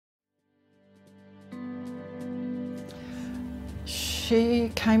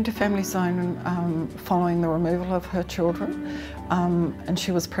She came to Family Zone following the removal of her children, and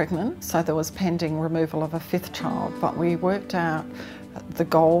she was pregnant, so there was pending removal of a 5th child, but we worked out the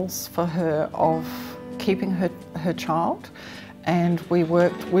goals for her of keeping her child, and we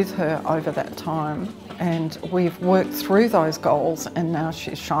worked with her over that time, and we've worked through those goals, and now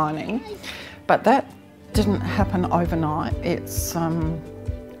she's shining. But that didn't happen overnight.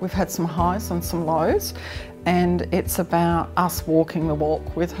 We've had some highs and some lows, and it's about us walking the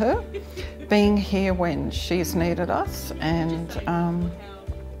walk with her, being here when she's needed us, and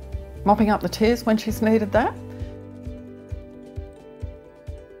mopping up the tears when she's needed that.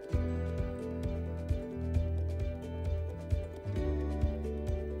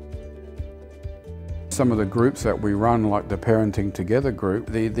 Some of the groups that we run, like the Parenting Together group,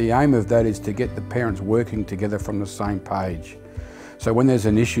 the aim of that is to get the parents working together from the same page. So when there's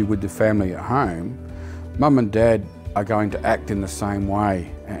an issue with the family at home, Mum and Dad are going to act in the same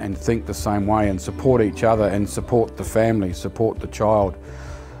way and think the same way and support each other and support the family, support the child.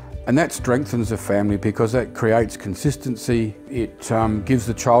 And that strengthens the family because that creates consistency. It gives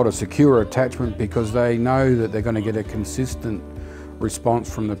the child a secure attachment because they know that they're going to get a consistent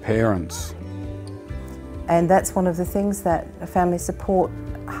response from the parents. And that's one of the things that family support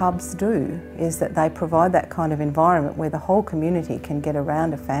hubs do, is that they provide that kind of environment where the whole community can get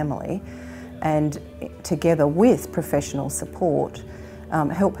around a family and, together with professional support,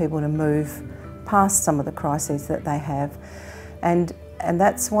 help people to move past some of the crises that they have. And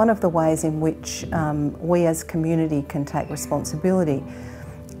that's one of the ways in which we as community can take responsibility.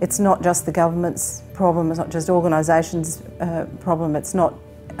 It's not just the government's problem, it's not just organisations' problem, it's not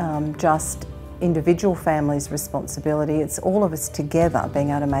just individual families' responsibility, it's all of us together being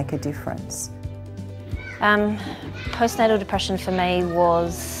able to make a difference. Postnatal depression for me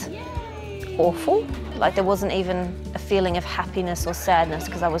was awful. Like, there wasn't even a feeling of happiness or sadness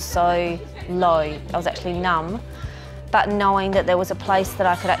because I was so low. I was actually numb. But knowing that there was a place that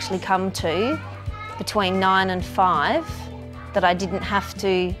I could actually come to between 9 and 5, that I didn't have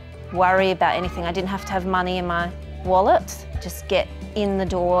to worry about anything. I didn't have to have money in my wallet, just get in the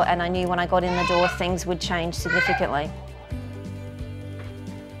door, and I knew when I got in the door things would change significantly.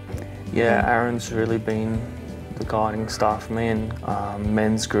 Yeah, Aaron's really been the guiding star for me in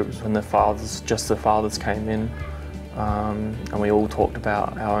men's groups when the fathers came in, and we all talked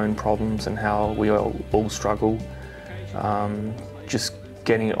about our own problems and how we all struggle. Just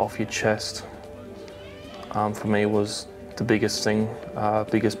getting it off your chest for me was the biggest thing,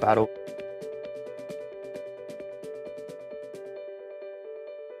 biggest battle.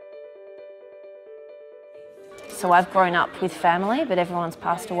 So I've grown up with family, but everyone's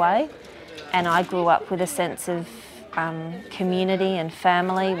passed away, and I grew up with a sense of community and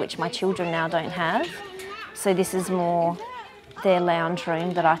family, which my children now don't have. So this is more their lounge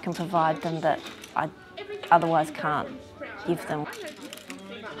room that I can provide them that I otherwise can't give them.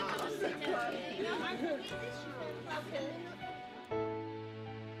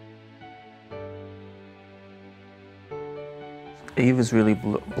 Eve has really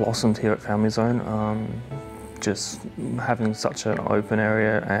blossomed here at Family Zone. Just having such an open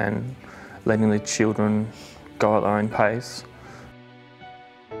area and letting the children go at their own pace.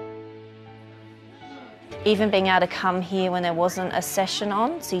 Even being able to come here when there wasn't a session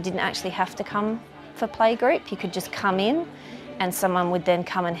on, so you didn't actually have to come for playgroup, you could just come in and someone would then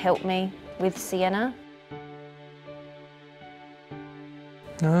come and help me with Sienna.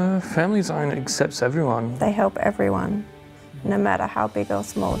 No, Family Zone accepts everyone. They help everyone. No matter how big or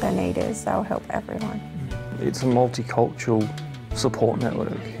small their need is, they'll help everyone. It's a multicultural support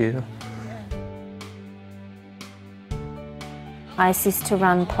network here. I assist to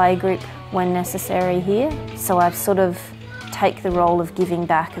run playgroup when necessary here, so I've sort of take the role of giving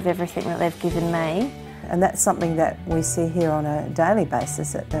back of everything that they've given me. And that's something that we see here on a daily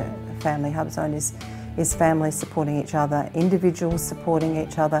basis at the Family Hub Zone is families supporting each other, individuals supporting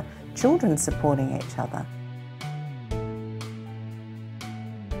each other, children supporting each other.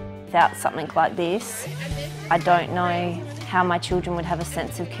 Without something like this, I don't know how my children would have a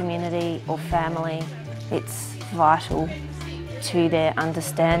sense of community or family. It's vital to their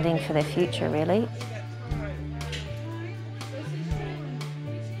understanding for their future, really.